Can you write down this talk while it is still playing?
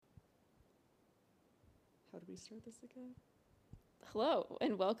How do we start this again? Hello,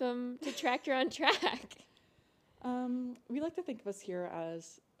 and welcome to Tractor on Track. We like to think of us here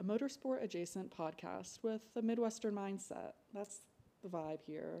as a motorsport adjacent podcast with a Midwestern mindset. That's the vibe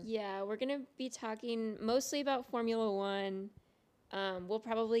here. Yeah, we're going to be talking mostly about Formula One. We'll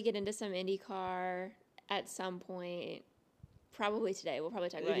probably get into some IndyCar at some point. Probably today. We'll probably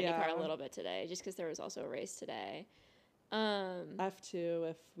talk about IndyCar a little bit today, just because there was also a race today. F2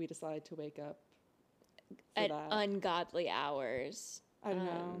 if we decide to wake up at that. Ungodly hours. I don't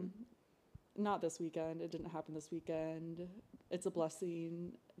know. Not this weekend. It didn't happen this weekend. It's a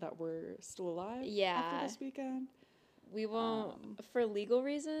blessing that we're still alive after this weekend. We won't, for legal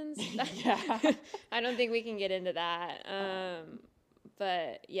reasons. Yeah. I don't think we can get into that.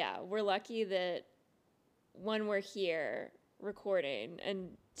 But yeah, we're lucky that one, we're here recording, and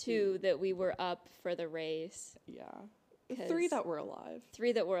two, that we were up for the race. Yeah. Three that we're alive.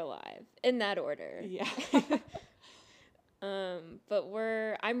 In that order. Yeah. But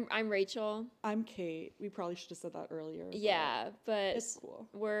I'm Rachel. I'm Kate. We probably should have said that earlier. Yeah, but it's cool.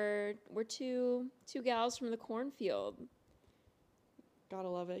 We're two gals from the cornfield. Gotta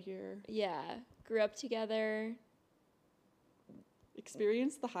love it here. Yeah. Grew up together.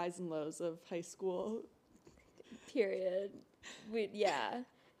 Experienced the highs and lows of high school. Period.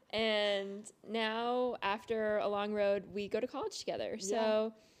 And now, after a long road, we go to college together.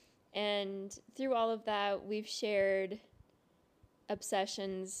 So, and through all of that, we've shared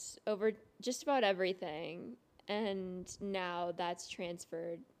obsessions over just about everything. And now that's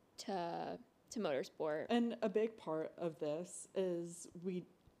transferred to motorsport. And a big part of this is we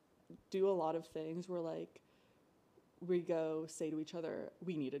do a lot of things where, like, we go say to each other,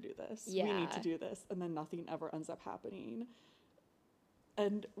 we need to do this. Yeah. We need to do this. And then nothing ever ends up happening.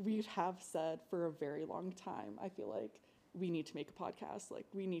 And we have said for a very long time, I feel like, we need to make a podcast. Like,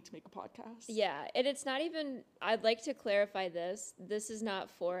 we need to make a podcast. Yeah. And it's not even, I'd like to clarify this. This is not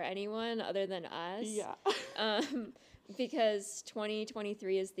for anyone other than us. Yeah. Because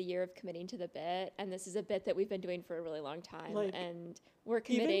 2023 is the year of committing to the bit. And this is a bit that we've been doing for a really long time. Like, and we're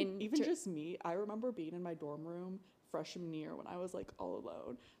committing. Even just me, I remember being in my dorm room freshman year when I was like all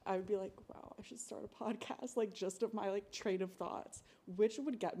alone. I would be like, wow, I should start a podcast, like just of my like train of thoughts, which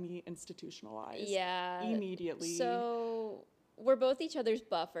would get me institutionalized immediately. So we're both each other's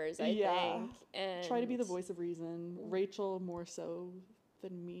buffers, I think. And try to be the voice of reason. Rachel more so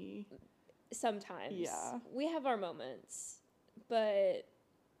than me. Sometimes. Yeah. We have our moments, but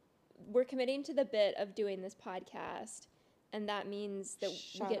we're committing to the bit of doing this podcast, and that means that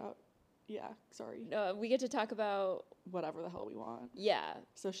we get to talk about whatever the hell we want. Yeah.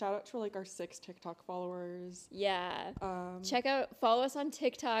 So shout out to like our 6 TikTok followers. Yeah. Follow us on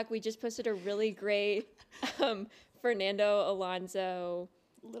TikTok. We just posted a really great Fernando Alonso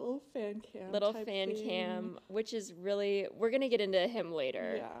little fan cam, which is really, we're going to get into him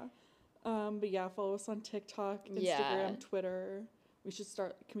later. Yeah. But yeah, follow us on TikTok, Instagram, Twitter. Can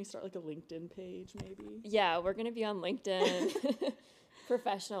we start like a LinkedIn page maybe? Yeah, we're going to be on LinkedIn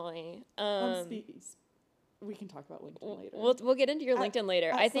professionally. We can talk about LinkedIn later. We'll get into your LinkedIn later.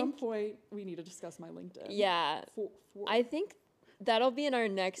 At some point, we need to discuss my LinkedIn. Yeah. I think that'll be in our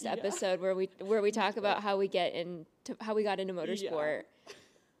next episode where we talk about how we got into motorsport.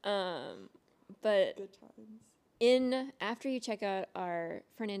 Yeah. But good times. After you check out our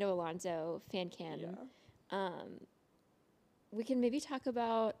Fernando Alonso fan cam, we can maybe talk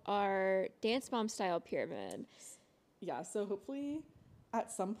about our Dance Mom style pyramid. Yeah, so hopefully at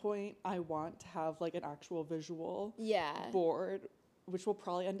some point I want to have like an actual visual board, which will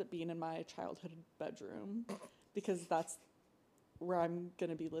probably end up being in my childhood bedroom because that's where I'm going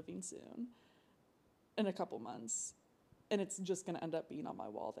to be living soon in a couple months. And it's just going to end up being on my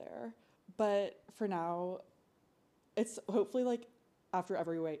wall there. But for now, it's hopefully like after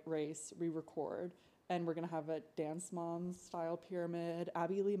every race we record, and we're going to have a Dance Mom style pyramid,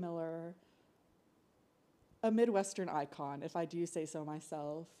 Abby Lee Miller, a Midwestern icon, if I do say so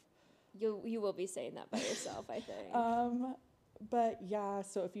myself. You will be saying that by yourself, I think. But yeah,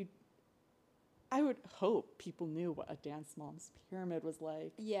 so I would hope people knew what a Dance Mom's pyramid was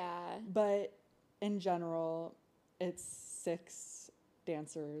like. Yeah. But in general, it's 6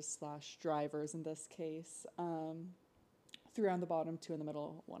 dancers / drivers in this case. 3 on the bottom, 2 in the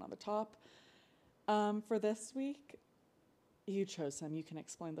middle, 1 on the top. For this week, you chose him. You can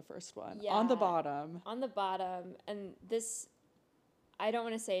explain the first one. Yeah. On the bottom, and this, I don't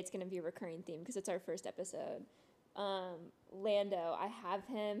want to say it's going to be a recurring theme because it's our first episode. Lando, I have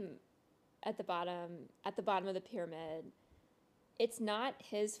him at the bottom of the pyramid. It's not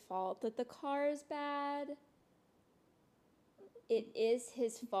his fault that the car is bad. it is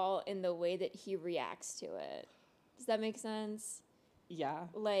his fault in the way that he reacts to it. Does that make sense? Yeah.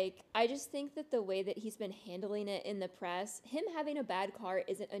 Like, I just think that the way that he's been handling it in the press, him having a bad car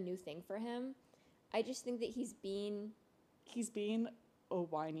isn't a new thing for him. I just think that he's being a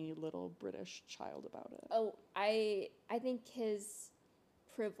whiny little British child about it. Oh, I think his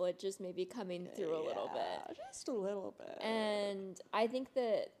privilege is maybe coming through a little bit. Just a little bit. And I think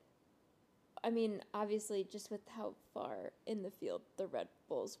that, I mean, obviously, just with how far in the field the Red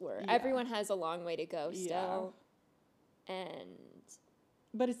Bulls were, everyone has a long way to go still. Yeah.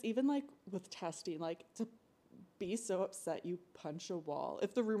 But it's even like with testing, like to be so upset you punch a wall.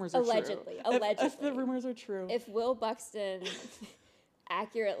 If the rumors are true. Allegedly. If the rumors are true. If Will Buxton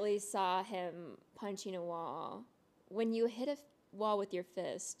accurately saw him punching a wall, when you hit a wall with your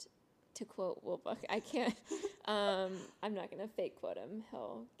fist, to quote Will Buxton, I can't, I'm not going to fake quote him.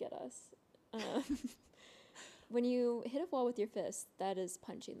 He'll get us. When you hit a wall with your fist, that is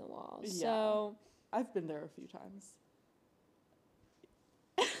punching the wall. Yeah. So I've been there a few times.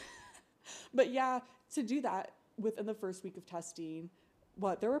 But yeah, to do that within the first week of testing,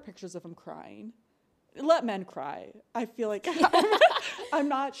 there were pictures of him crying. Let men cry. I feel like I'm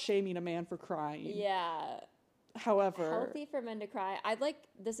not shaming a man for crying. Yeah. However, healthy for men to cry.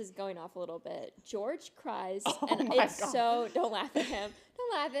 This is going off a little bit. George cries, and it's God. So don't laugh at him.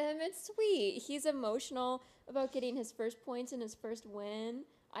 Don't laugh at him. It's sweet. He's emotional about getting his first points and his first win.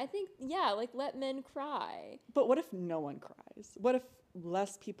 I think, let men cry. But what if no one cries? What if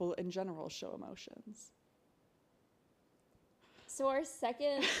less people in general show emotions? So our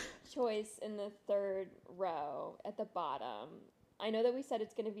second choice in the third row at the bottom, I know that we said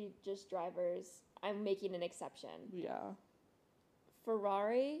it's going to be just drivers. I'm making an exception. Yeah.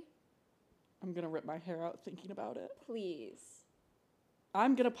 Ferrari. I'm going to rip my hair out thinking about it. Please.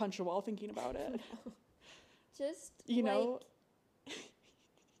 I'm going to punch a wall thinking about it. Just, know,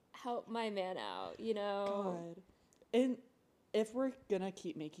 help my man out, God. And if we're going to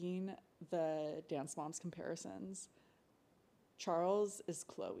keep making the Dance Moms comparisons, Charles is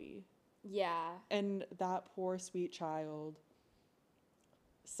Chloe. Yeah. And that poor, sweet child,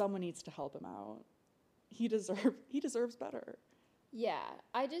 someone needs to help him out. He deserves better. Yeah.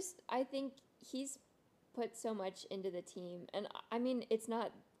 I think he's put so much into the team. And I mean, it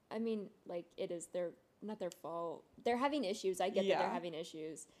is not their fault. They're having issues. I get that they're having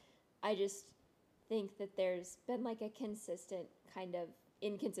issues. I just think that there's been like a consistent kind of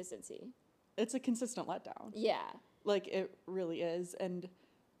inconsistency. It's a consistent letdown. Yeah. Like it really is. And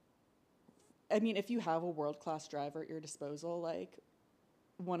I mean, if you have a world-class driver at your disposal, like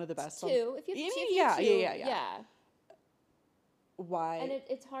one of the best. Two. If you have two. Yeah. Why? And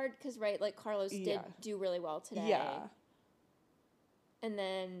it's hard because, right, like Carlos did do really well today. Yeah. And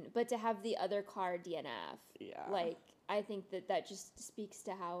then, but to have the other car DNF, like, I think that just speaks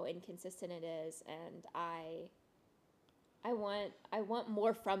to how inconsistent it is, and I want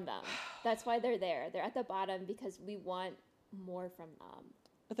more from them. That's why they're there. They're at the bottom because we want more from them.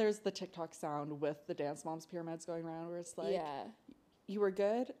 There's the TikTok sound with the Dance Moms pyramids going around where it's like, you were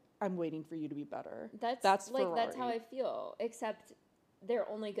good, I'm waiting for you to be better. That's like, Ferrari. That's how I feel, except they're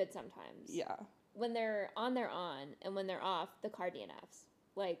only good sometimes. Yeah. When they're on, and when they're off, the car DNFs.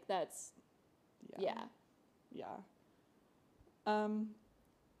 Like, that's, yeah.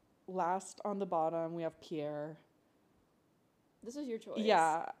 Last on the bottom, we have Pierre. This was your choice.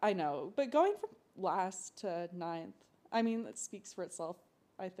 Yeah, I know. But going from last to ninth, I mean, that speaks for itself,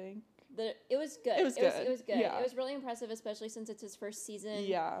 I think. It was good. It was good. Yeah. It was really impressive, especially since it's his first season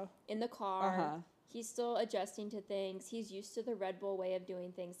in the car. Uh-huh. He's still adjusting to things. He's used to the Red Bull way of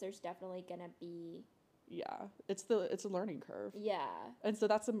doing things. There's definitely going to be... Yeah, it's a learning curve. Yeah. And so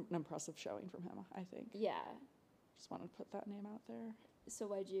that's an impressive showing from him, I think. Yeah. Just wanted to put that name out there. So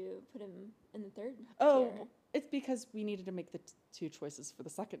why'd you put him in the third tier? It's because we needed to make the two choices for the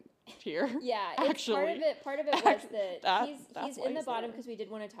second tier. Yeah, actually. Part of it was that he's in the bottom because we did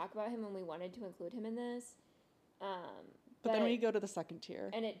want to talk about him and we wanted to include him in this. But then when you go to the second tier.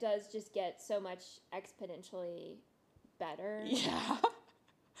 And it does just get so much exponentially better. Yeah.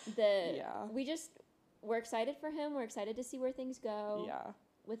 We're excited for him. We're excited to see where things go. Yeah.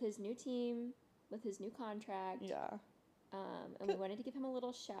 With his new team, with his new contract. Yeah. And we wanted to give him a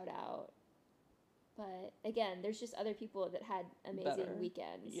little shout out. But again, there's just other people that had amazing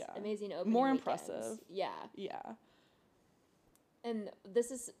weekends. Yeah. Amazing opening More weekends. Impressive. Yeah. Yeah. And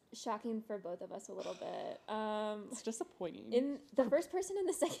this is shocking for both of us a little bit. It's disappointing. In the first person in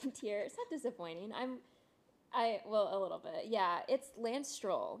the second tier, it's not disappointing. A little bit. Yeah, it's Lance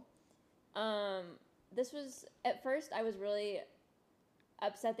Stroll. This was, at first,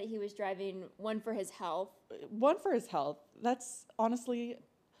 upset that he was driving, one for his health. That's honestly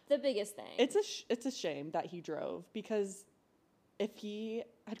the biggest thing. It's a shame that he drove, because if he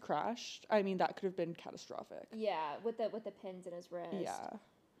had crashed, I mean, that could have been catastrophic. Yeah, with the pins in his wrist. Yeah.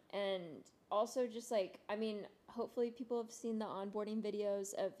 And also just like, I mean, hopefully people have seen the onboarding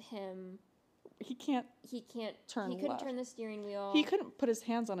videos of him. He couldn't turn the steering wheel. He couldn't put his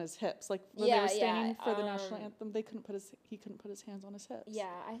hands on his hips. Like when they were singing for the national anthem, he couldn't put his hands on his hips. Yeah,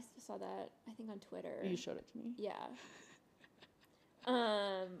 I saw that, I think, on Twitter. You showed it to me. Yeah.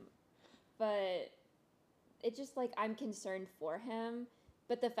 But it just, like, I'm concerned for him.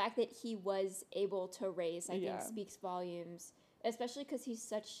 But the fact that he was able to race, I think, speaks volumes. Especially because he's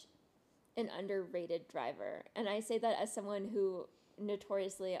such an underrated driver. And I say that as someone who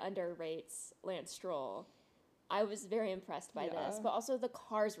notoriously underrates Lance Stroll. I was very impressed by this. But also the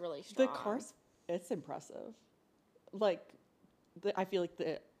car's really strong. It's impressive. Like, I feel like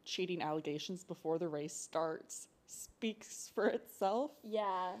the cheating allegations before the race starts speaks for itself.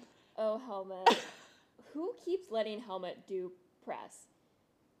 Yeah. Oh, Helmut. Who keeps letting Helmut do press?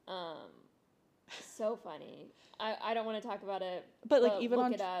 So funny. I don't want to talk about it, but like even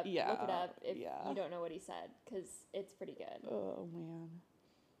look it up if you don't know what he said, because it's pretty good. Oh man.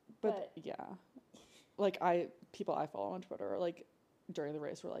 But yeah, like people I follow on Twitter, like during the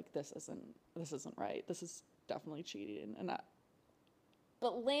race, were like, this isn't right. This is definitely cheating, and that.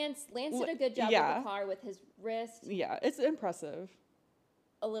 But Lance did a good job with the car with his wrist. Yeah, it's impressive.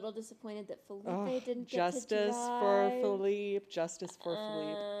 A little disappointed that Felipe didn't get to drive. Justice for Felipe.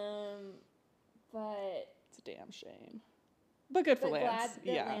 But it's a damn shame. But good for Lance. Glad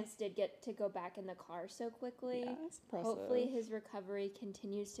that Lance did get to go back in the car so quickly. Yeah, it's impressive. Hopefully his recovery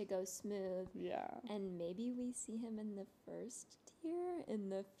continues to go smooth. Yeah. And maybe we see him in the first tier in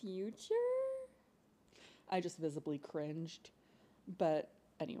the future. I just visibly cringed. But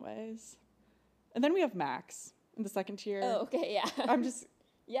anyways. And then we have Max in the second tier. Oh, okay, yeah. I'm just...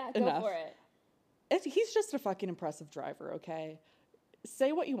 Yeah, go for it. He's just a fucking impressive driver, okay?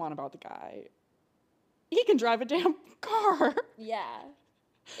 Say what you want about the guy. He can drive a damn car. Yeah.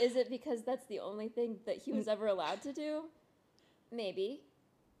 Is it because that's the only thing that he was ever allowed to do? Maybe.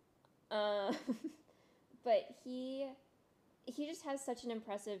 But he just has such an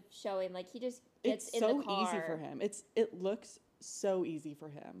impressive showing. Like, he just gets in the car. It's so easy for him. It looks so easy for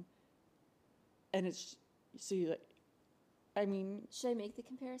him. And it's... So you... I mean... Should I make the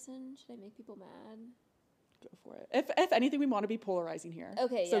comparison? Should I make people mad? Go for it. If anything, we want to be polarizing here.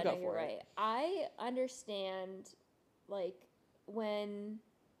 Okay, so yeah, you're right. I understand, like, when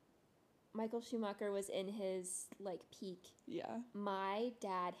Michael Schumacher was in his, like, peak. Yeah. My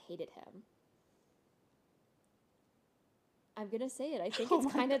dad hated him. I'm gonna say it. I think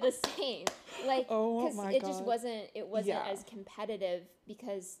it's kind of the same. Like, because it just wasn't as competitive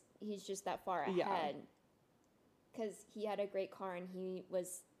because he's just that far ahead. Because he had a great car and he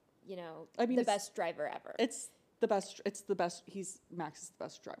was, the best driver ever. It's the best. Max is the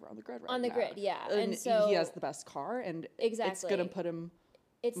best driver on the grid right now. On the grid, yeah. And so he has the best car, and it's gonna put him.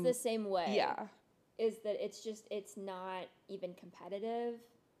 It's the same way. Yeah. Is that it's not even competitive.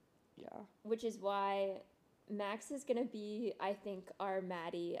 Yeah. Which is why Max is gonna be, I think, our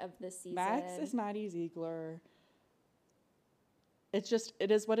Maddie of the season. Max is Maddie Ziegler. It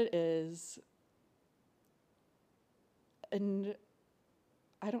is what it is. And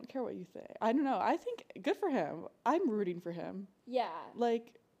I don't care what you think. I don't know. I think good for him. I'm rooting for him. Yeah.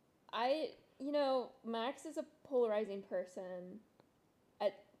 Like, Max is a polarizing person.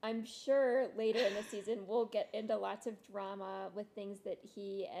 I'm sure later in the season we'll get into lots of drama with things that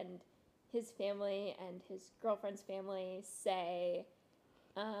he and his family and his girlfriend's family say.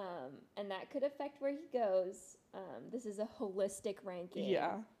 And that could affect where he goes. This is a holistic ranking.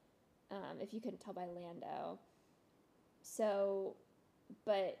 Yeah. If you couldn't tell by Lando. So,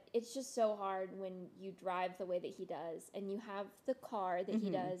 but it's just so hard when you drive the way that he does, and you have the car that he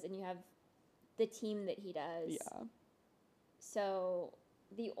does, and you have the team that he does. Yeah. So,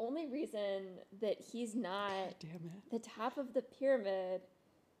 the only reason that he's not the top of the pyramid,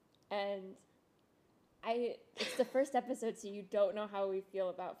 and it's the first episode, so you don't know how we feel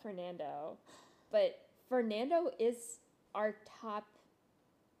about Fernando, but Fernando is our top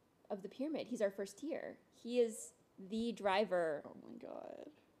of the pyramid. He's our first tier. He is the driver. Oh my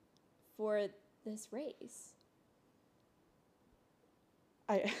god. For this race.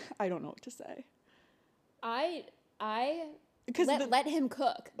 I don't know what to say. Let him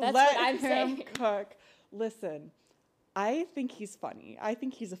cook. That's what I'm saying. Let him cook. Listen, I think he's funny. I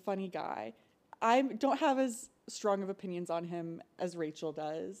think he's a funny guy. I don't have as strong of opinions on him as Rachel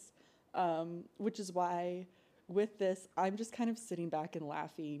does, which is why with this, I'm just kind of sitting back and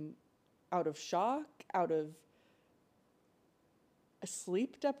laughing out of shock, out of a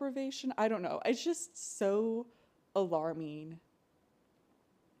sleep deprivation. I don't know. It's just so alarming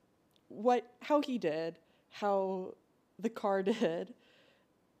how he did, how the car did,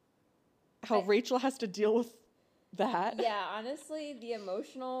 how Rachel has to deal with that. Yeah, honestly, the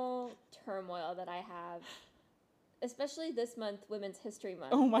emotional turmoil that I have, especially this month, Women's History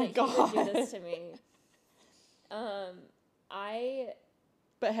Month. Oh my God. He would do this to me.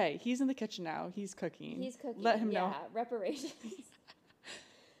 But hey, he's in the kitchen now. He's cooking. Let him know. Yeah, reparations.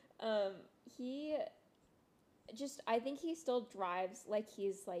 I think he still drives like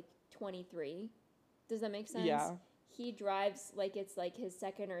he's like 23. Does that make sense? Yeah. He drives like it's like his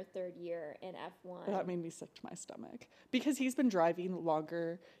second or third year in F1. That made me sick to my stomach. Because he's been driving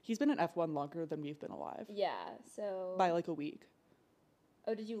longer. He's been in F1 longer than we've been alive. Yeah, so... By like a week.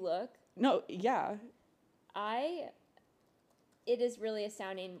 Oh, did you look? No, yeah. It is really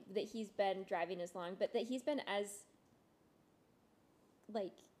astounding that he's been driving as long, but that he's been as...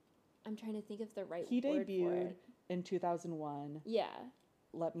 Like, I'm trying to think of the right word for it. He debuted in 2001. Yeah.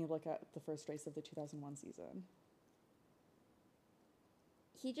 Let me look at the first race of the 2001 season.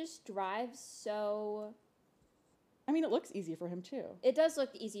 He just drives so... I mean, it looks easy for him, too. It does look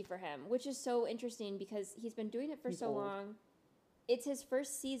easy for him, which is so interesting because he's been doing it for so long. It's his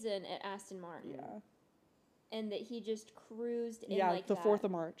first season at Aston Martin. Yeah. And that he just cruised in like that. Yeah, the 4th of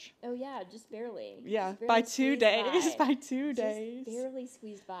March. Oh, yeah, just barely. Yeah, by 2 days. By 2 days. Just barely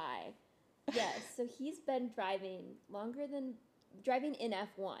squeezed by. Yes, so he's been driving longer than... Driving in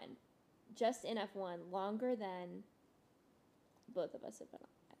F1. Just in F1. Longer than... both of us have been alive.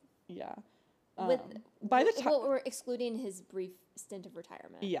 Yeah. By the time... Well, we're excluding his brief stint of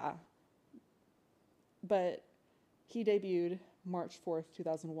retirement. Yeah. But he debuted March 4th,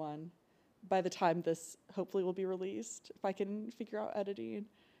 2001. By the time this hopefully will be released, if I can figure out editing,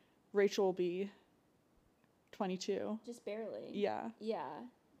 Rachel will be 22. Just barely. Yeah. Yeah.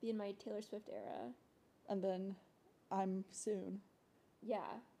 Be in my Taylor Swift era. And then I'm soon.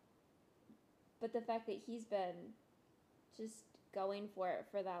 Yeah. But the fact that he's been just going for it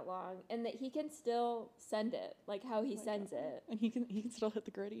for that long and that he can still send it, like how he sends it. And he can still hit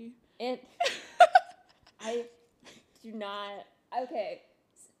the gritty. And I do not... Okay.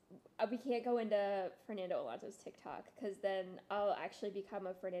 We can't go into Fernando Alonso's TikTok because then I'll actually become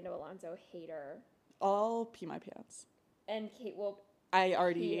a Fernando Alonso hater. I'll pee my pants. And Kate will... I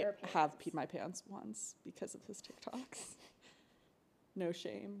already have peed my pants once because of his TikToks. No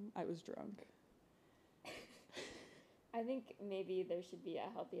shame. I was drunk. I think maybe there should be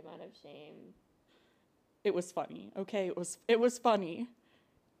a healthy amount of shame. It was funny. Okay, it was funny.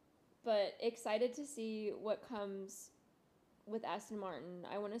 But excited to see what comes with Aston Martin.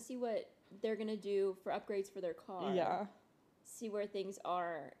 I want to see what they're going to do for upgrades for their car. Yeah. See where things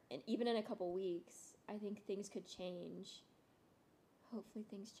are. And even in a couple weeks, I think things could change. Hopefully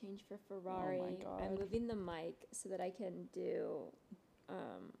things change for Ferrari. Oh my God. I'm moving the mic so that I can do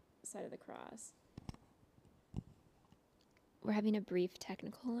Side of the Cross. We're having a brief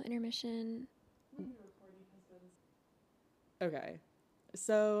technical intermission. Okay.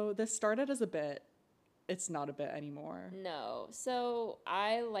 So this started as a bit. It's not a bit anymore. No. So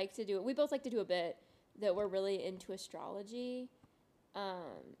I like to do it. We both like to do a bit that we're really into astrology.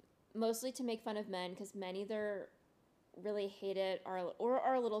 Mostly to make fun of men because men either really hate it or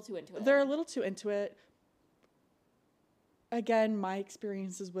are a little too into it. They're a little too into it. Again, my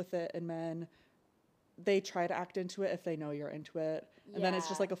experiences with it and men, they try to act into it if they know you're into it. And then it's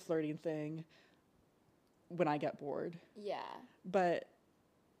just like a flirting thing when I get bored. Yeah.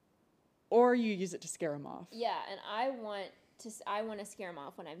 Or you use it to scare them off. Yeah, and I want to scare them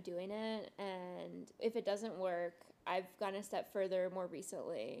off when I'm doing it. And if it doesn't work, I've gone a step further more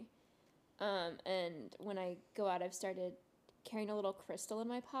recently. And when I go out, I've started carrying a little crystal in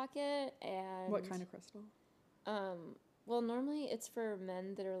my pocket. And what kind of crystal? Well, normally it's for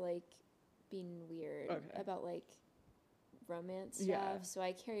men that are like being weird about like romance stuff. Yeah. So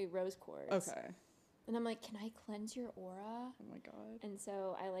I carry rose quartz. Okay. And I'm like, can I cleanse your aura? Oh my God. And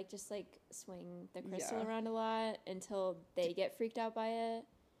so I like just like swing the crystal around a lot until they get freaked out by it.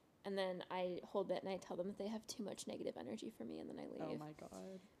 And then I hold it and I tell them that they have too much negative energy for me and then I leave. Oh my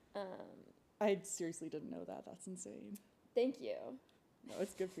God. I seriously didn't know that. That's insane. Thank you. No,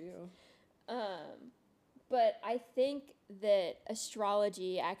 it's good for you. But I think that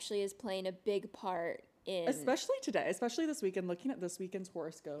astrology actually is playing a big part in... Especially today, especially this weekend, looking at this weekend's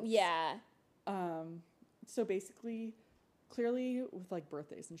horoscopes. Yeah. So basically, clearly with like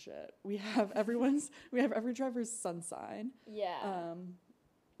birthdays and shit, we have every driver's sun sign. Yeah.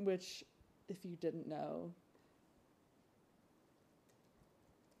 Which, if you didn't know,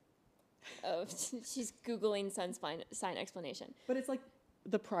 Oh, she's Googling sun sign explanation. But it's like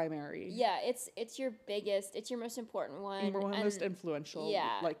the primary. Yeah, it's your biggest, it's your most important one. And most influential,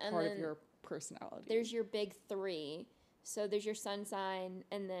 like part of your personality. There's your big three. So there's your sun sign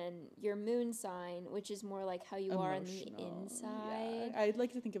and then your moon sign, which is more like how you are on the inside. Yeah. I'd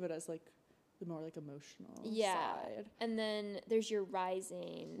like to think of it as like the more like emotional side. And then there's your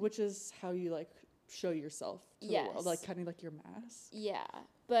rising, which is how you like show yourself to the world, like kind of like your mask. Yeah.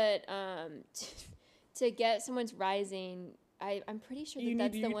 But to get someone's rising, I'm pretty sure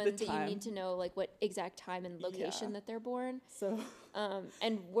that's the one that you need to know, like what exact time and location that they're born. So,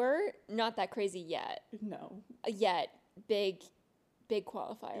 and we're not that crazy yet. No. Yet, big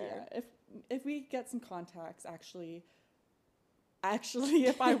qualifier. Yeah. If we get some contacts, actually,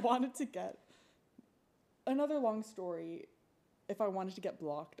 if I wanted to get another long story, if I wanted to get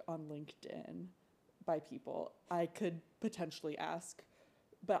blocked on LinkedIn by people, I could potentially ask,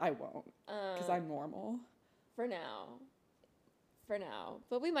 but I won't because I'm normal. For now.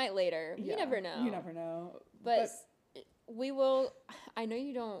 But we might later. Yeah, you never know. You never know. But we will, I know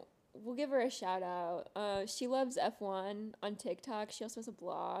you don't, we'll give her a shout out. She loves F1 on TikTok. She also has a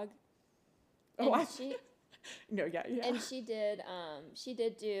blog. Oh, no, yeah. And she did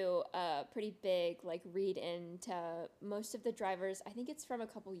do a pretty big like read into most of the drivers. I think it's from a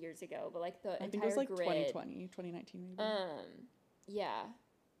couple years ago, but like the entire grid. I think it was like grid. 2020, 2019 maybe. Yeah.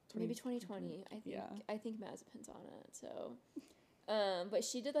 Maybe 2020. I think Mazepin's on it. So, but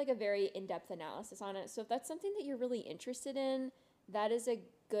she did like a very in-depth analysis on it. So if that's something that you're really interested in, that is a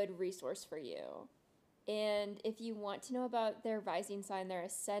good resource for you. And if you want to know about their rising sign, their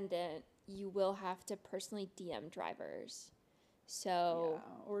ascendant, you will have to personally DM drivers. So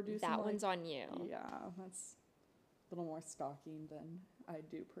or do that one's on you. Yeah, that's a little more stalking than I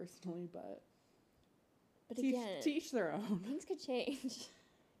do personally, but again, to each their own. Things could change.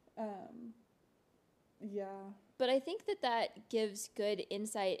 Yeah. But I think that gives good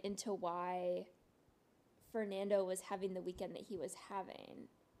insight into why Fernando was having the weekend that he was having.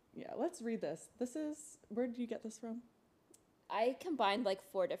 Yeah, let's read this. This is, where did you get this from? I combined like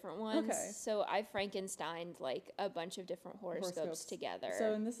 4 different ones. Okay. So I Frankensteined like a bunch of different horoscopes together.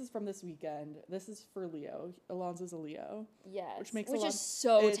 So, and this is from this weekend. This is for Leo. Alonso's a Leo. Yes. Which is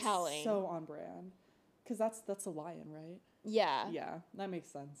so it's telling. So on brand. Because that's a lion, right? Yeah. Yeah, that makes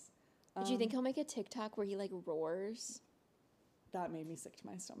sense. Do you think he'll make a TikTok where he like roars? That made me sick to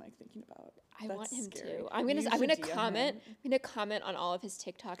my stomach thinking about. I want him to. I'm gonna comment. I'm gonna comment on all of his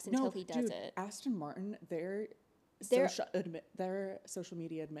TikToks until he does it. Aston Martin, their social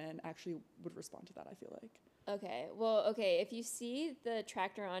media admin actually would respond to that, I feel like. Okay. Well, if you see the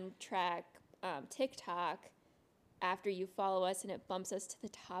Tractor on Track TikTok after you follow us and it bumps us to the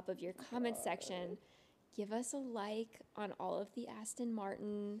top of your comment section, give us a like on all of the Aston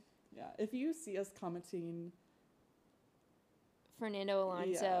Martin. Yeah, if you see us commenting Fernando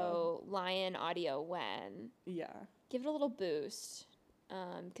Alonso Lion audio when. Yeah. Give it a little boost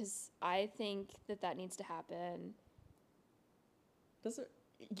because I think that needs to happen. Does it?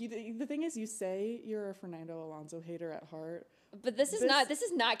 The thing is, you say you're a Fernando Alonso hater at heart, but this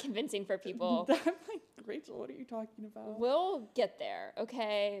is not convincing for people. I'm like, Rachel, what are you talking about? We'll get there,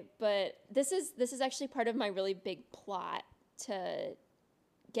 okay? But this is actually part of my really big plot to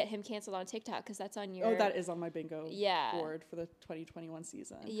get him canceled on TikTok because that's on your. Oh, that is on my bingo board for the 2021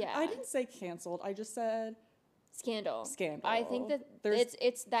 season. Yeah, I didn't say canceled. I just said scandal. Scandal. I think that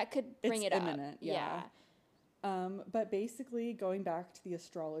it's that could bring it imminent, up. Yeah. But basically, going back to the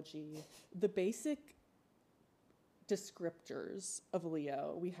astrology, the basic descriptors of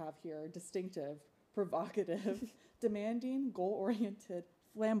Leo we have here: distinctive, provocative, demanding, goal-oriented,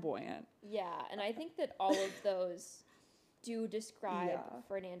 flamboyant. Yeah, and I think that all of those do describe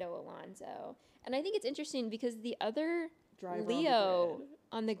Fernando Alonso. And I think it's interesting because the other Leo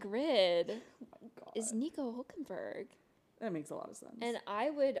on the grid is Nico Hülkenberg. That makes a lot of sense. And I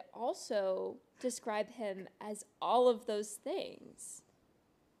would also describe him as all of those things.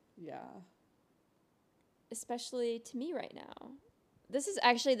 Yeah. Especially to me right now. This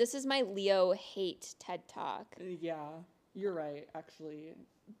is my Leo hate TED Talk. Yeah, you're right, actually.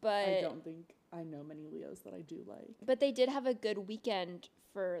 But I don't think I know many Leos that I do like. But they did have a good weekend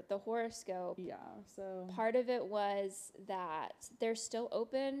for the horoscope. Yeah, so part of it was that they're still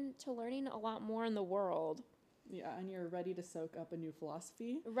open to learning a lot more in the world. Yeah, and you're ready to soak up a new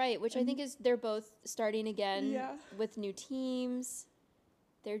philosophy. Right, which I think is they're both starting again with new teams.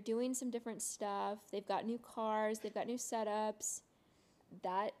 They're doing some different stuff. They've got new cars. They've got new setups.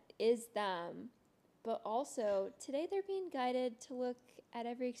 That is them. But also, today they're being guided to look at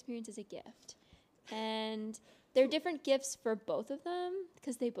every experience as a gift. And They're different gifts for both of them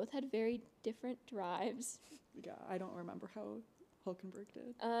because they both had very different drives. Yeah, I don't remember how Hulkenberg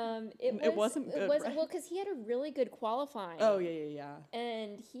did. It wasn't good. Right? Well, because he had a really good qualifying. Oh, yeah.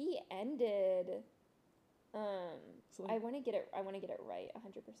 And he ended. I want to get it right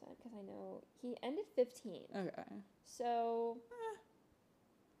 100% because I know he ended 15th. Okay. So,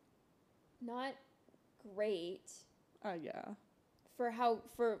 not great. Yeah.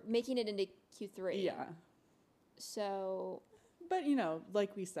 For making it into Q3. Yeah. So. But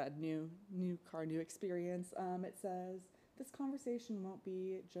like we said, new car, new experience. It says this conversation won't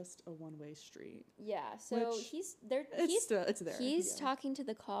be just a one-way street. Yeah. So he's there. It's there. He's talking to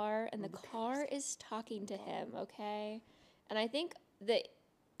the car, and the car is talking to him. Okay. And I think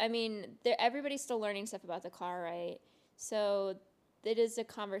everybody's still learning stuff about the car, right? So it is a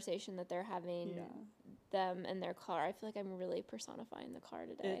conversation that they're having. Yeah. Them and their car. I feel like I'm really personifying the car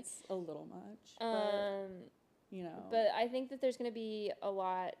today. It's a little much. But I think that there's going to be a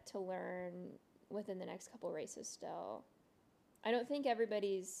lot to learn within the next couple races still. I don't think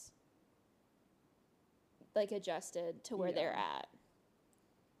everybody's like adjusted to where they're at.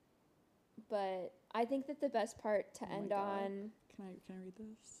 But I think that the best part to end on. Can I read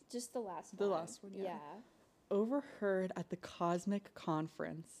this? Just the last one. The last one, yeah. Overheard at the Cosmic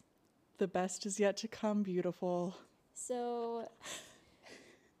Conference. The best is yet to come, beautiful. So,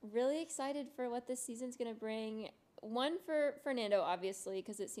 really excited for what this season's going to bring. One for Fernando, obviously,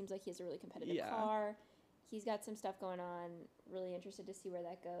 because it seems like he has a really competitive car. He's got some stuff going on. Really interested to see where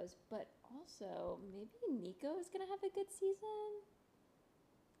that goes. But also, maybe Nico is going to have a good season.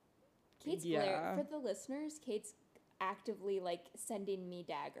 Kate's for the listeners, Kate's actively, like, sending me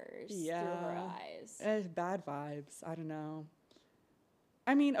daggers through her eyes. Bad vibes. I don't know.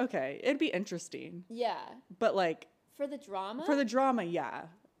 I mean, okay, it'd be interesting. Yeah. But, like... For the drama? For the drama, yeah.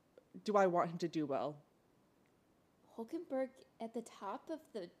 Do I want him to do well? Hulkenberg at the top of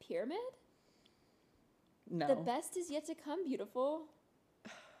the pyramid? No. The best is yet to come, beautiful.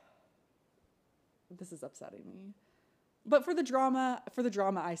 This is upsetting me. But for the drama,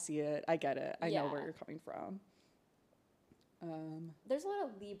 I see it. I get it. I know where you're coming from. There's a lot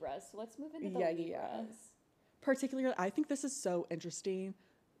of Libras, so let's move into the Libras. Yeah. Particularly, I think this is so interesting,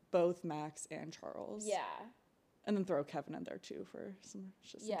 both Max and Charles. Yeah. And then throw Kevin in there, too, for some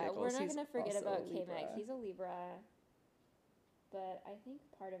giggles. We're not going to forget about K-Max. He's a Libra. But I think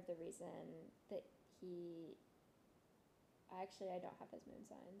part of the reason that Actually, I don't have his moon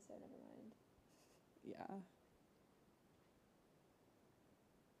sign, so never mind. Yeah.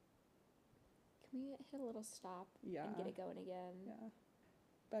 Can we hit a little stop and get it going again? Yeah.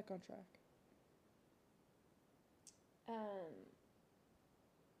 Back on track.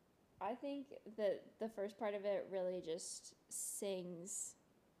 I think that the first part of it really just sings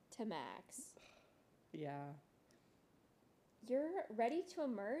to Max. Yeah. You're ready to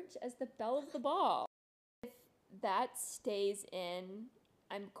emerge as the belle of the ball. If that stays in,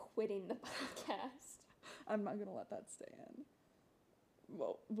 I'm quitting the podcast. I'm not going to let that stay in.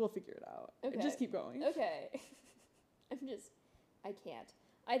 Well, we'll figure it out. Okay. Just keep going. Okay. I can't.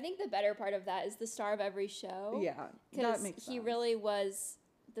 I think the better part of that is the star of every show. Yeah, that makes sense. He really was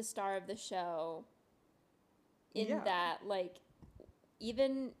the star of the show in that, like,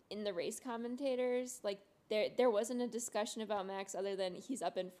 even in the race commentators, like, there wasn't a discussion about Max other than he's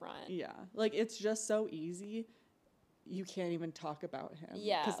up in front. Yeah, like, it's just so easy. You can't even talk about him.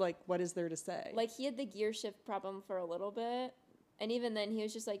 Yeah. Because, like, what is there to say? Like, he had the gear shift problem for a little bit, and even then he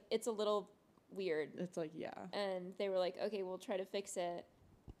was just like, it's a little weird. It's like, yeah. And they were like, okay, we'll try to fix it.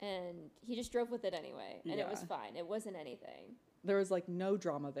 And he just drove with it anyway, and it was fine. It wasn't anything. There was, like, no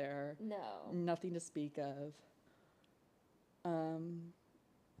drama there. No. Nothing to speak of.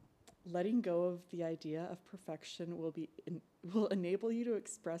 Letting go of the idea of perfection will enable you to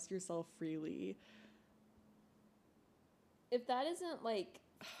express yourself freely. If that isn't, like,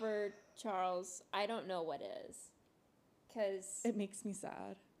 for Charles, I don't know what is. 'Cause it makes me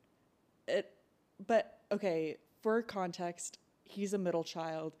sad. But, okay, for context, he's a middle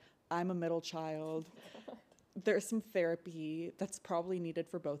child. I'm a middle child. There's some therapy that's probably needed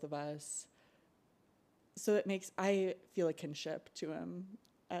for both of us. So I feel a kinship to him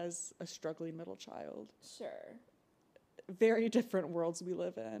as a struggling middle child. Sure. Very different worlds we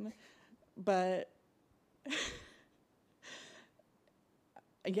live in. But,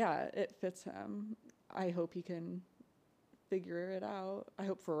 yeah, it fits him. I hope he can figure it out. I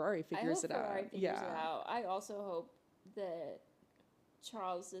hope Ferrari figures it out. I also hope that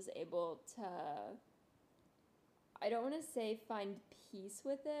Charles is able to, I don't want to say find peace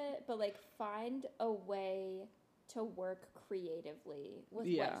with it, but, like, find a way to work creatively with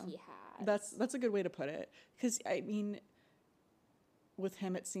what he has. That's a good way to put it. Because, I mean, with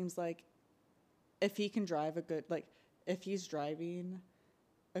him, it seems like if he can drive a good, like, if he's driving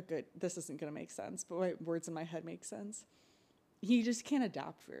a good, this isn't going to make sense, but my words in my head make sense. He just can't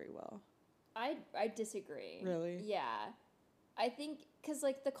adapt very well. I disagree. Really? Yeah. I think, because,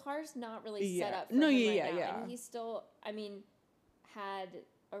 like, the car's not really set up for him right now. And he still, I mean, had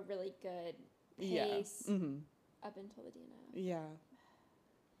a really good pace up until the DNF. Yeah.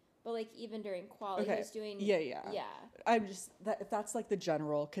 But, like, even during quali, he was doing... Yeah. I'm just... That's, like, the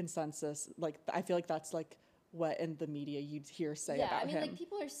general consensus. Like, I feel like that's, like, what in the media you'd hear say about him. Yeah, I mean, like,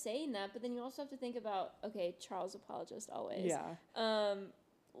 people are saying that, but then you also have to think about, okay, Charles apologist always. Yeah.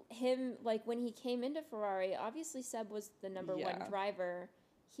 Him, like, when he came into Ferrari, obviously Seb was the number one driver.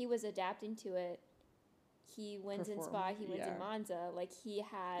 He was adapting to it. He wins in Spa, he wins in Monza. Like, he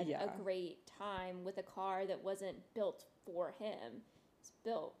had a great time with a car that wasn't built for him. It's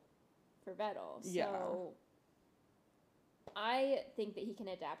built for Vettel. So I think that he can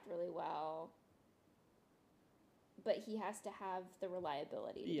adapt really well. But he has to have the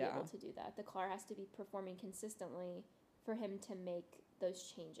reliability to be able to do that. The car has to be performing consistently for him to make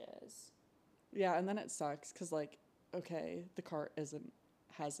those changes. Yeah, and then it sucks because, like, okay, the car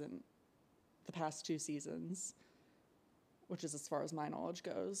hasn't the past 2 seasons, which is as far as my knowledge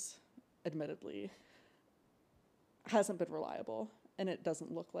goes, admittedly, hasn't been reliable, and it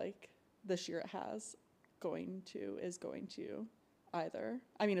doesn't look like this year it is going to either.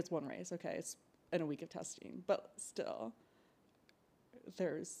 I mean, it's one race, okay, it's in a week of testing, but still,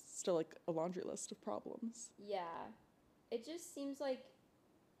 there's still, like, a laundry list of problems. Yeah. It just seems like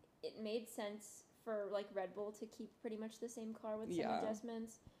it made sense for, like, Red Bull to keep pretty much the same car with some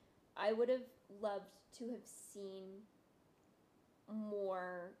adjustments. I would have loved to have seen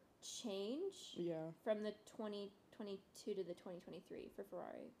more change from the 2022 to the 2023 for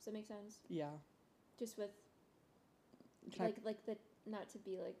Ferrari. Does that make sense? Yeah. Just with, like the, not to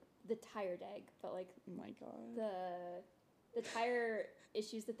be, like, the tire dag, but, like, oh my God, the tire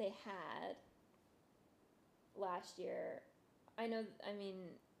issues that they had last year.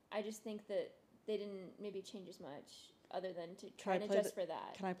 I just think that they didn't maybe change as much other than to try and adjust for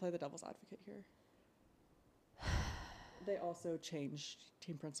that. Can I play the devil's advocate here? They also changed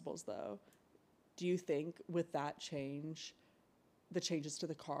team principles, though. Do you think with that change, the changes to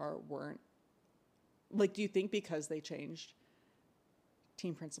the car weren't, like, do you think because they changed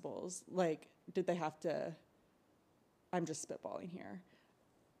team principles, like, did they have to, I'm just spitballing here,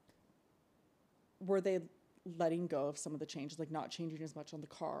 were they letting go of some of the changes, like not changing as much on the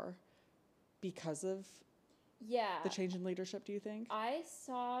car because of the change in leadership, do you think? I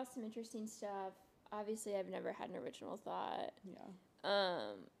saw some interesting stuff. Obviously, I've never had an original thought.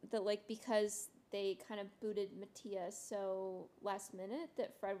 That, like, because they kind of booted Mattia so last minute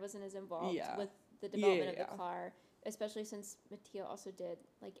that Fred wasn't as involved with the development of the car, especially since Mattia also did,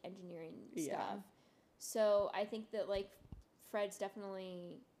 like, engineering stuff. So I think that, like, Fred's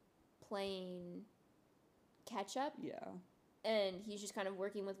definitely playing catch up. Yeah. And he's just kind of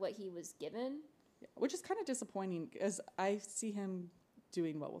working with what he was given. Yeah. Which is kind of disappointing because I see him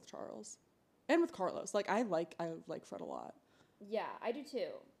doing well with Charles and with Carlos. Like, I like Fred a lot. Yeah, I do too.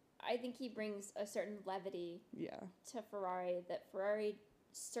 I think he brings a certain levity to Ferrari that Ferrari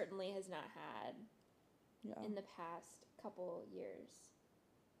certainly has not had in the past couple years,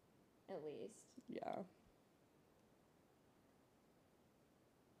 at least. Yeah.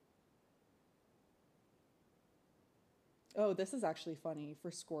 Oh, this is actually funny.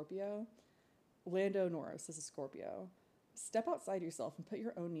 For Scorpio, Lando Norris is a Scorpio. Step outside yourself and put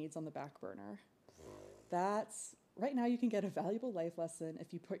your own needs on the back burner. That's... Right now, you can get a valuable life lesson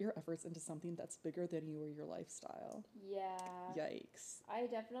if you put your efforts into something that's bigger than you or your lifestyle. Yeah. Yikes. I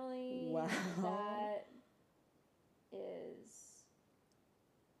definitely... Wow. That is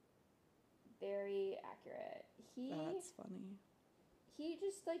very accurate. That's funny. He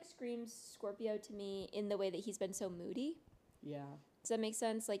just, like, screams Scorpio to me in the way that he's been so moody. Yeah. Does that make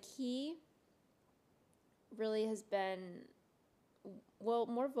sense? Like, he really has been... well,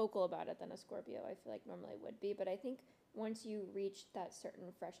 more vocal about it than a Scorpio, I feel like normally would be. But I think once you reach that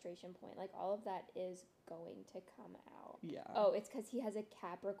certain frustration point, like, all of that is going to come out. Yeah. Oh, it's because he has a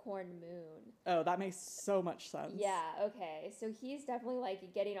Capricorn moon. Oh, that makes so much sense. Yeah, okay. So he's definitely,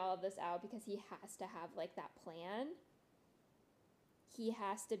 like, getting all of this out because he has to have, like, that plan. He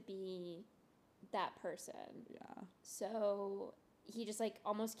has to be that person. Yeah. So... he just, like,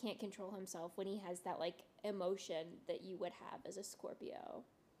 almost can't control himself when he has that, like, emotion that you would have as a Scorpio.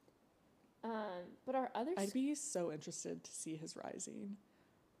 But our other... I'd be so interested to see his rising.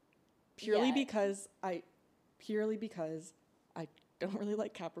 Purely because purely because I don't really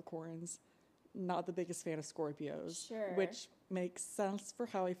like Capricorns. Not the biggest fan of Scorpios. Sure. Which makes sense for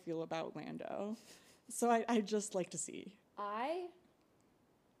how I feel about Lando. So I just like to see. I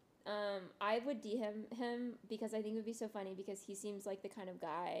would DM him because I think it would be so funny because he seems like the kind of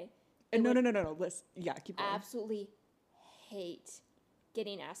guy. And no. Listen, yeah, keep going. Absolutely hate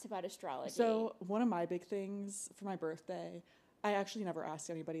getting asked about astrology. So one of my big things for my birthday, I actually never asked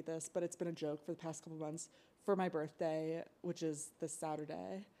anybody this, but it's been a joke for the past couple months. For my birthday, which is this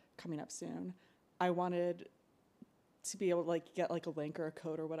Saturday, coming up soon, I wanted to be able to like get like a link or a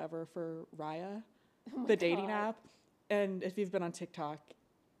code or whatever for Raya, the dating app. And if you've been on TikTok,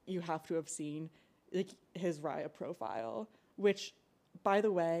 you have to have seen like his Raya profile, which, by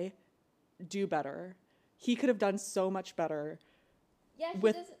the way, do better. He could have done so much better. Yeah, he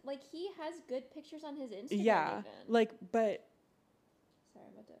does. Like, he has good pictures on his Instagram. Yeah, even. like, but. Sorry,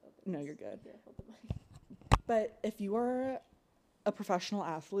 I'm about to open. No, you're good. Here, hold the mic. But if you are a professional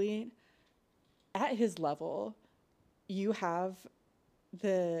athlete at his level, you have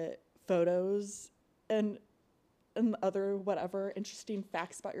the photos and other whatever interesting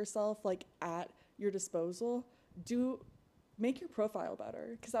facts about yourself like at your disposal. Make your profile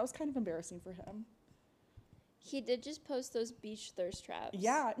better, because that was kind of embarrassing for him. He did just post those beach thirst traps.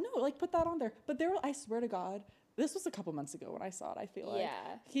 Yeah, no, like put that on there. But I swear to God, this was a couple months ago when I saw it. I feel like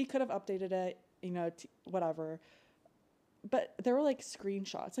he could have updated it, whatever. But there were like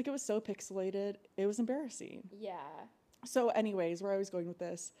screenshots. Like, it was so pixelated. It was embarrassing. Yeah. So anyways, where I was going with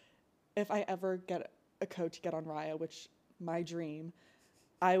this, if I ever get a code to get on Raya, which my dream,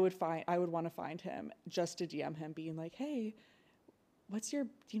 I would want to find him just to DM him being like, hey, do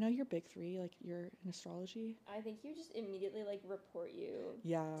you know your big three? Like, you're in astrology? I think you just immediately like report you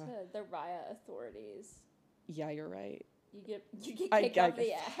to the Raya authorities. Yeah, you're right. You get kicked off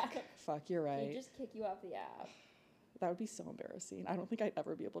the app. Fuck, you're right. They just kick you off the app. That would be so embarrassing. I don't think I'd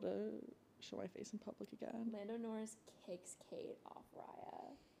ever be able to show my face in public again. Lando Norris kicks Kate off Raya.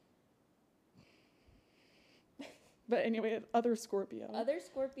 But anyway, other Scorpio. Other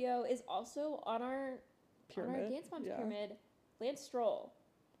Scorpio is also on our pyramid. On our Dance Moms pyramid, Lance Stroll.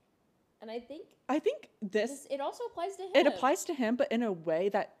 And I think this it also applies to him. It applies to him, but in a way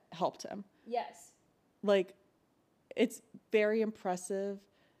that helped him. Yes. Like, it's very impressive.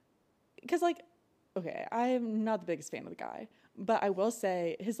 Because, like, okay, I'm not the biggest fan of the guy, but I will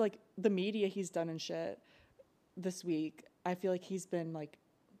say his, like, the media he's done and shit this week, I feel like he's been, like,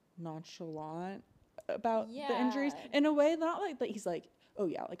 nonchalant about the injuries in a way, not like that he's like, oh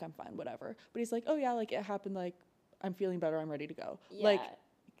yeah, like, I'm fine, whatever. But he's like, oh yeah, like, it happened, like, I'm feeling better, I'm ready to go. Yeah. Like,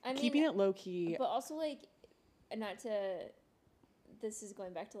 keeping it low key. But also, like, this is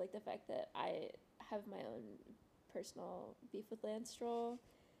going back to, like, the fact that I have my own personal beef with Lance Stroll.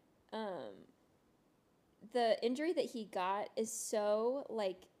 The injury that he got is so,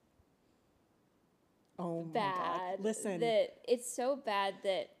 like, bad. My God. Listen. That it's so bad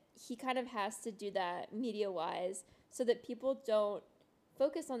that he kind of has to do that media-wise so that people don't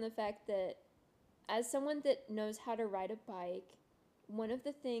focus on the fact that as someone that knows how to ride a bike, one of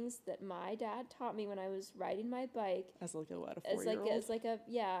the things that my dad taught me when I was riding my bike as like a 4-year-old?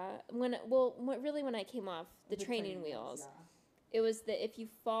 When I came off the training wheels. It was that if you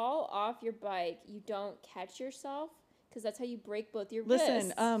fall off your bike, you don't catch yourself, because that's how you break both your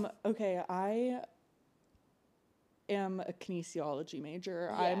wrists. Okay, I am a kinesiology major.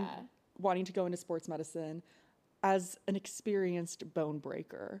 Yeah. I'm wanting to go into sports medicine as an experienced bone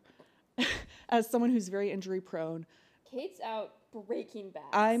breaker. As someone who's very injury prone. Kate's out breaking backs.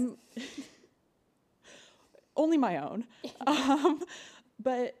 I'm only my own.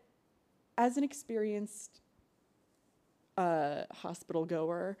 But as an experienced hospital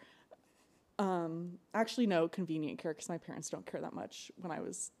goer, actually no, convenient care, because my parents don't care that much when I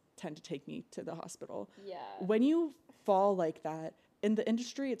was 10 to take me to the hospital. Yeah. When you fall like that, in the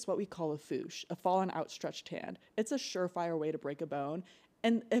industry, it's what we call a foosh, a fall on outstretched hand. It's a surefire way to break a bone.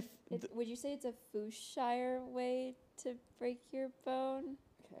 And would you say it's a Fooshire way to break your bone?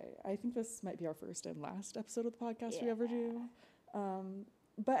 Okay, I think this might be our first and last episode of the podcast we ever do.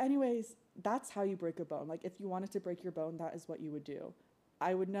 But anyways, that's how you break a bone. Like, if you wanted to break your bone, that is what you would do.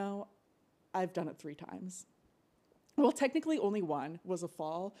 I would know. I've done it 3 times. Well, technically only one was a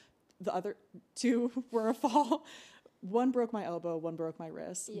fall. The other 2 were a fall. 1 broke my elbow, 1 broke my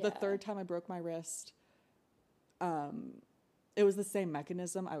wrist. Yeah. The 3rd time I broke my wrist, it was the same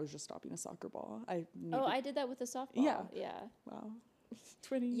mechanism. I was just stopping a soccer ball. I did that with a softball. Yeah. Wow.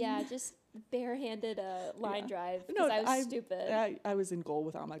 Twinning. Yeah, just barehanded line drive because I was stupid. I was in goal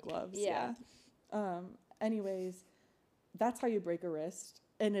without my gloves. Yeah. Anyways, that's how you break a wrist.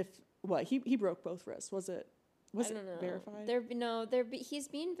 And he broke both wrists. Was it Was it verified? He's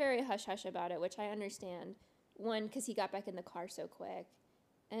being very hush-hush about it, which I understand. One, because he got back in the car so quick.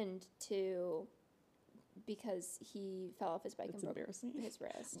 And two, because he fell off his bike and broke his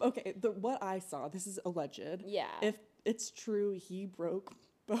wrist. Okay, what I saw, this is alleged. Yeah. If it's true, he broke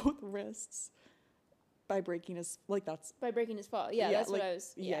both wrists by breaking his, that's... By breaking his fall. Yeah, that's what I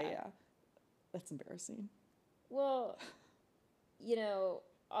was... Yeah. That's embarrassing. Well,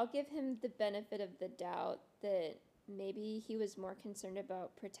 I'll give him the benefit of the doubt that maybe he was more concerned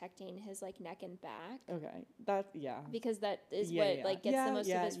about protecting his neck and back. Okay. Because that is what gets the most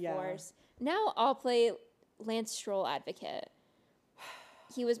of his force. Now I'll play Lance Stroll advocate.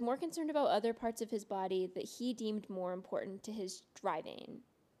 He was more concerned about other parts of his body that he deemed more important to his driving.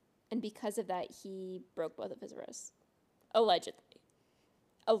 And because of that, he broke both of his wrists. Allegedly,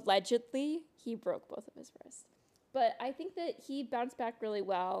 he broke both of his wrists. But I think that he bounced back really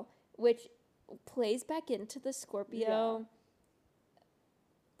well, which plays back into the Scorpio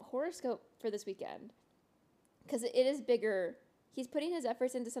horoscope for this weekend. Because it is bigger. He's putting his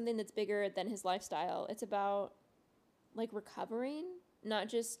efforts into something that's bigger than his lifestyle. It's about, recovering, not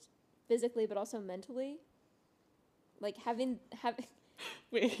just physically, but also mentally. Having...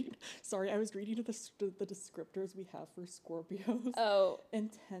 Wait, sorry, I was reading the descriptors we have for Scorpios. Oh.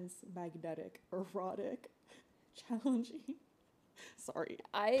 Intense, magnetic, erotic, challenging. Sorry.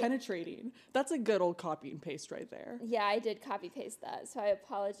 Penetrating. That's a good old copy and paste right there. Yeah, I did copy paste that. So I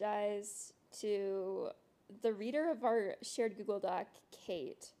apologize to the reader of our shared Google Doc,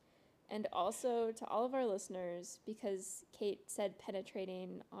 Kate, and also to all of our listeners, because Kate said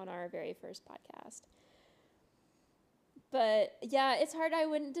penetrating on our very first podcast. But yeah, it's hard. I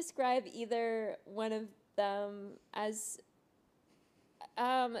wouldn't describe either one of them as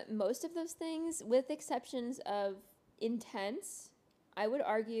most of those things, with exceptions of intense. I would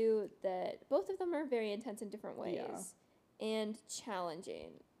argue that both of them are very intense in different ways and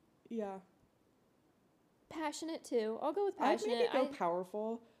challenging. Yeah. Passionate too. I'll go with passionate. I'd maybe go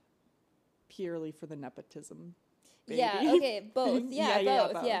powerful purely for the nepotism. Baby. Yeah, okay, both. Yeah,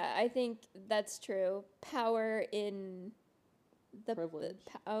 both. Yeah, I think that's true. Power in the privilege.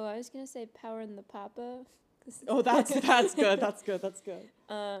 I was going to say power in the papa. Oh, that's good. That's good.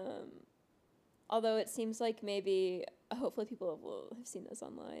 Although it seems like maybe, hopefully people will have seen this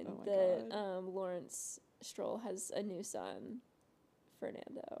online, that Lawrence Stroll has a new son,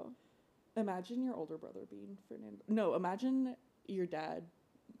 Fernando. Imagine your older brother being Fernando. No, imagine your dad.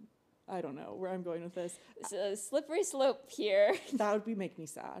 I don't know where I'm going with this. It's a slippery slope here. That would make me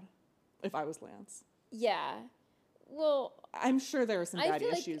sad if I was Lance. Yeah. Well, I'm sure there are some daddy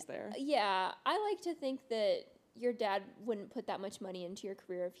issues there. Yeah. I like to think that your dad wouldn't put that much money into your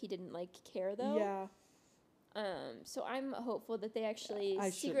career if he didn't care, though. Yeah. So I'm hopeful that they actually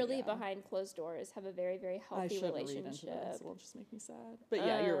secretly behind closed doors have a very, very healthy relationship. Read into this. It will just make me sad. But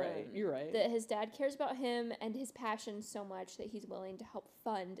yeah, you're right. That his dad cares about him and his passion so much that he's willing to help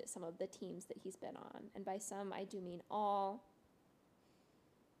fund some of the teams that he's been on. And by some, I do mean all.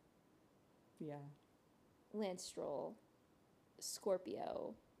 Yeah. Lance Stroll,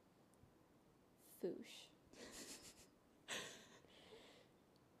 Scorpio, Foosh.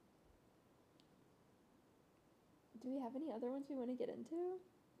 Do we have any other ones we want to get into?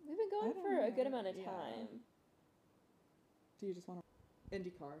 We've been going for a good amount of time. Do you just want to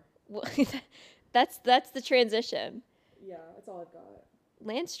IndyCar? Well, that's the transition. Yeah, that's all I've got.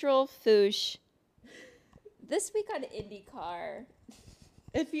 Lance Stroll, Foosh. This week on IndyCar.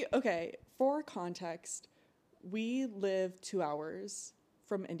 For context, we live 2 hours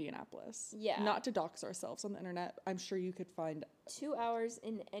from Indianapolis. Yeah. Not to dox ourselves on the internet. I'm sure you could find 2 hours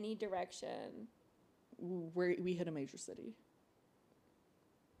in any direction. Where we hit a major city.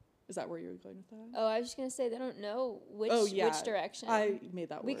 Is that where you were going with that? Oh, I was just going to say they don't know which direction. I made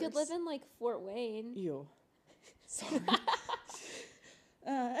that worse. We could live in Fort Wayne. Ew. Sorry.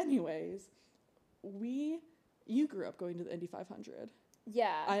 Anyways, you grew up going to the Indy 500.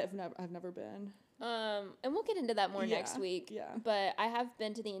 Yeah. I've never been. And we'll get into that more next week. Yeah. But I have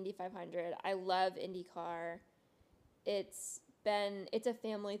been to the Indy 500. I love IndyCar. It's a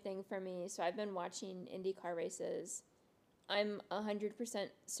family thing for me, so I've been watching IndyCar races. I'm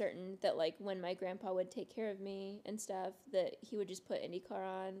 100% certain that when my grandpa would take care of me and stuff, that he would just put IndyCar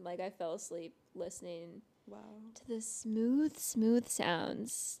on. I fell asleep listening to the smooth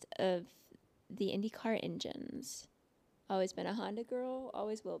sounds of the IndyCar engines. Always been a Honda girl,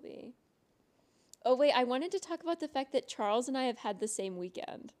 always will be. Oh wait, I wanted to talk about the fact that Charles and I have had the same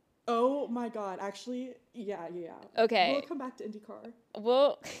weekend. Oh my God! Actually, yeah. Okay. We'll come back to IndyCar.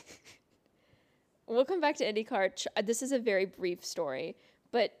 We'll come back to IndyCar. This is a very brief story,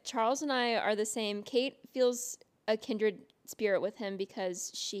 But Charles and I are the same. Kate feels a kindred spirit with him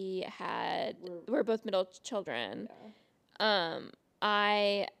because we're both middle children. Yeah.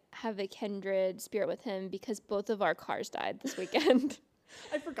 I have a kindred spirit with him because both of our cars died this weekend.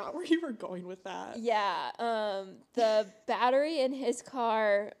 I forgot where you were going with that. Yeah. The battery in his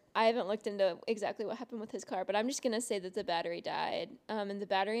car, I haven't looked into exactly what happened with his car, but I'm just going to say that the battery died. And the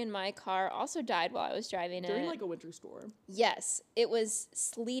battery in my car also died while I was driving During like a winter storm. Yes. It was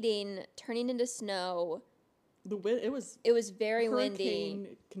sleeting, turning into snow. It was very windy. Hurricane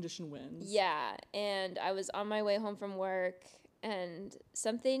condition winds. Yeah. And I was on my way home from work, and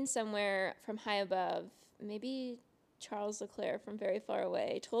something somewhere from high above, maybe Charles Leclerc from very far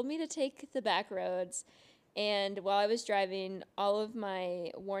away, told me to take the back roads. And while I was driving, all of my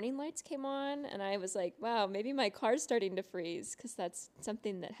warning lights came on, and I was like, wow, maybe my car's starting to freeze, because that's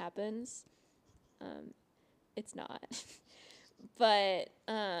something that happens. It's not. But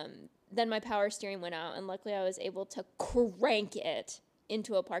then my power steering went out, and luckily I was able to crank it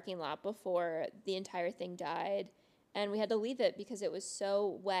into a parking lot before the entire thing died. And we had to leave it because it was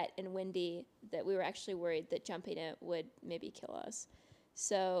so wet and windy that we were actually worried that jumping it would maybe kill us.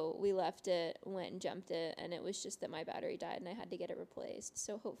 So we left it, went and jumped it, and it was just that my battery died and I had to get it replaced.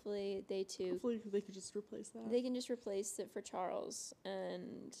 So hopefully they could just replace that. They can just replace it for Charles,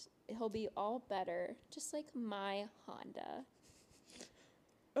 and he'll be all better, just like my Honda.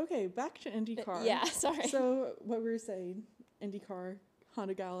 Okay, back to IndyCar. Yeah, sorry. So what we were saying, IndyCar,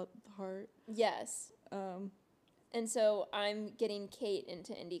 Honda Gal at the heart. Yes. And so I'm getting Kate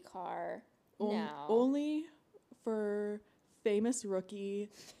into IndyCar now. Only for famous rookie.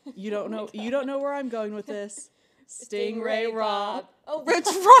 You don't know. You don't know where I'm going with this. Stingray Rob. Oh, Rich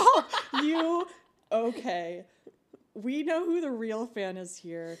Rob. You okay? We know who the real fan is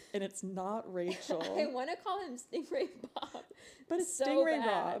here, and it's not Rachel. I want to call him Stingray Bob, but it's so Stingray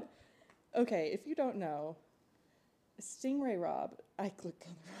bad. Rob. Okay, if you don't know, Stingray Rob. I clicked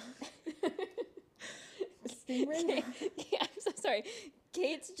on the wrong. Stingray Rob. I'm so sorry.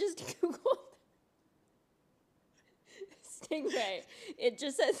 Kate's just Googled Stingray. It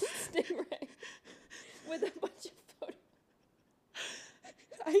just says Stingray with a bunch of photos.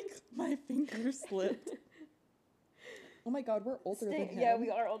 My finger slipped. Oh my God, we're older than him. Yeah, we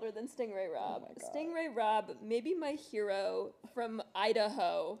are older than Stingray Rob. Oh Stingray Rob, maybe my hero from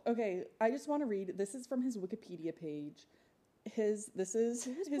Idaho. Okay, I just want to read. This is from his Wikipedia page. He was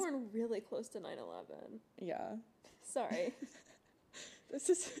born really close to 9/11. Yeah. Sorry. This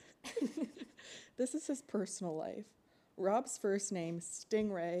is his personal life. Rob's first name,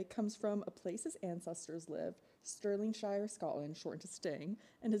 Stingray, comes from a place his ancestors lived, Stirlingshire, Scotland, shortened to Sting,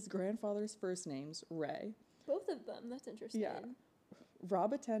 and his grandfather's first name's Ray. Both of them. That's interesting. Yeah.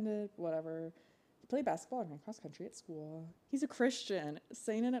 Rob attended he played basketball and ran cross country at school. He's a Christian,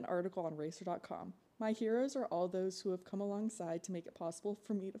 saying in an article on racer.com, "My heroes are all those who have come alongside to make it possible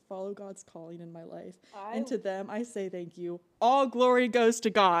for me to follow God's calling in my life. And to them, I say thank you. All glory goes to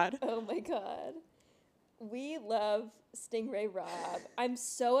God." Oh my God. We love Stingray Rob. I'm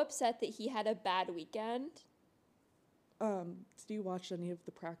so upset that he had a bad weekend. Do you watch any of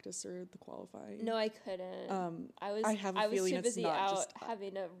the practice or the qualifying? No, I couldn't. I have a feeling too busy it's not out just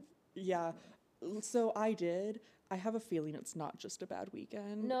having a... Yeah. So I did. I have a feeling it's not just a bad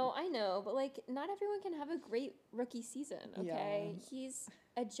weekend. No, I know, but like not everyone can have a great rookie season, okay? Yeah. He's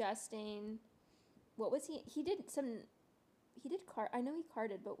adjusting. What was he? He did kart. I know he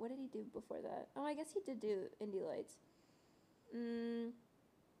karted, but what did he do before that? Oh, I guess he did do Indy Lights.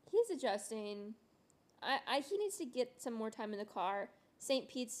 He's adjusting. He needs to get some more time in the car. St.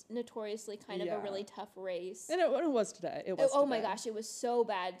 Pete's notoriously kind of a really tough race. And it was today. Oh my gosh, it was so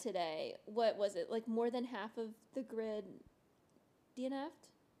bad today. What was it? Like more than half of the grid DNF'd?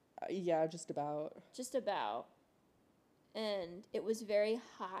 Yeah, just about. Just about. And it was very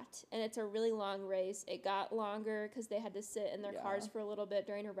hot, and it's a really long race. It got longer because they had to sit in their cars for a little bit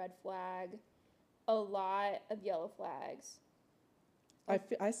during a red flag. A lot of yellow flags.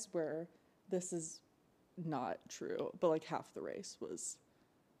 I swear this is not true, but like half the race was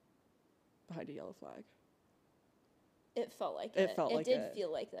behind a yellow flag. It felt like it. It did feel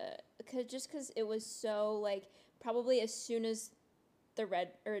like that. Because it was so like probably as soon as the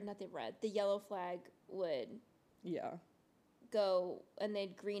yellow flag would go and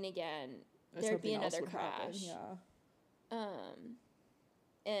they'd green again, there'd be another crash. Yeah.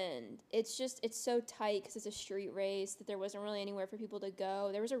 And it's so tight because it's a street race that there wasn't really anywhere for people to go.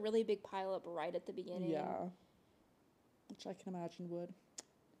 There was a really big pileup right at the beginning. Yeah. Which I can imagine would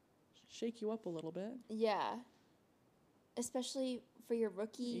shake you up a little bit. Yeah. especially for your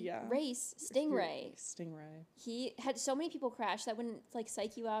rookie race, Stingray. He had so many people crash that wouldn't like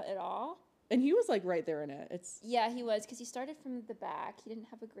psych you out at all. And he was like right there in it. Yeah, he was, because he started from the back. He didn't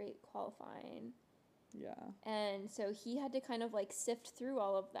have a great qualifying. Yeah. And so he had to kind of like sift through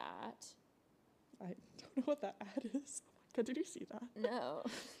all of that. I don't know what that ad is. Oh my God, did you see that? No.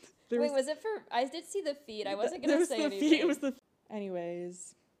 Wait, was it for... I did see the feed. I wasn't going to say anything. It was the...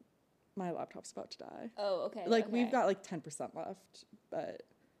 Anyways, my laptop's about to die. Oh, okay. Like, we've got like 10% left, but...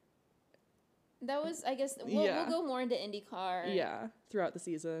 That was, I guess... We'll go more into IndyCar. Yeah, throughout the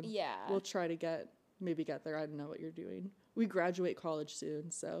season. Yeah. We'll try to maybe get there. I don't know what you're doing. We graduate college soon,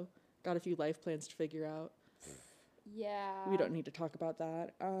 so got a few life plans to figure out. Yeah. We don't need to talk about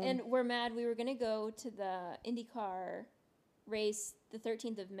that. And we're mad. We were going to go to the IndyCar race the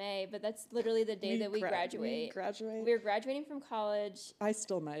 13th of May, but that's literally the day that we graduate. We're graduating from college. I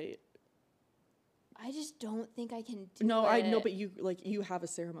still might. I just don't think I can do it. No, I know, but you have a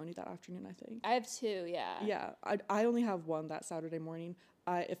ceremony that afternoon, I think. I have 2, yeah. Yeah, I only have one that Saturday morning.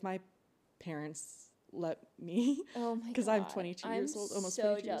 If my parents let me. Oh my God. Because I'm 22 years old, almost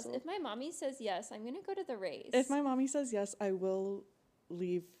 22 years old. If my mommy says yes, I'm going to go to the race. If my mommy says yes, I will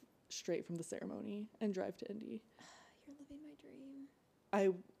leave straight from the ceremony and drive to Indy. You're living my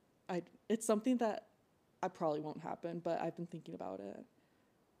dream. It's something that I probably won't happen, but I've been thinking about it.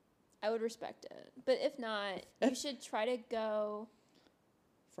 I would respect it. But if not, you should try to go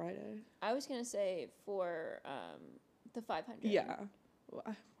Friday. I was going to say for the 500. Yeah. Well,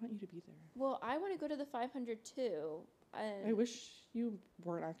 I want you to be there. Well, I want to go to the 500 too. I wish you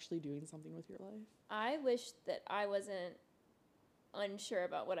weren't actually doing something with your life. I wish that I wasn't unsure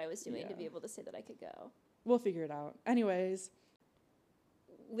about what I was doing to be able to say that I could go. We'll figure it out. Anyways.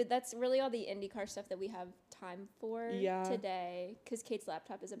 That's really all the IndyCar stuff that we have time for today, because Kate's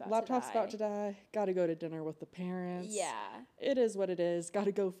laptop is about to die. Gotta go to dinner with the parents. Yeah. It is what it is.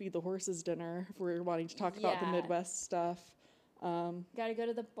 Gotta go feed the horses dinner if we're wanting to talk about the Midwest stuff. Gotta go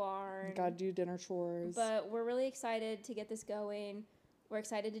to the barn. Gotta do dinner chores. But we're really excited to get this going. We're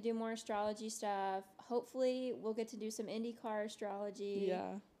excited to do more astrology stuff. Hopefully, we'll get to do some IndyCar astrology.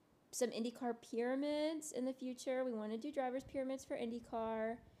 Yeah. Some IndyCar pyramids in the future. We want to do driver's pyramids for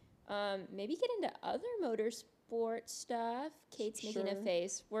IndyCar. Maybe get into other motorsport stuff. Kate's making a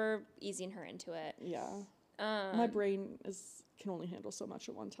face. We're easing her into it. Yeah. My brain can only handle so much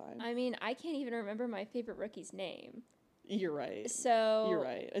at one time. I mean, I can't even remember my favorite rookie's name. You're right. So you're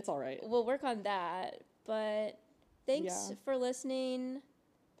right. It's all right. We'll work on that. But thanks for listening.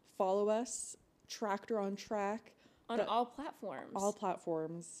 Follow us, Tractor on Track. On all platforms. All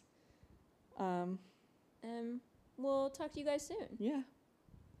platforms. We'll talk to you guys soon. Yeah.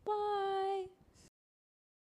 Bye.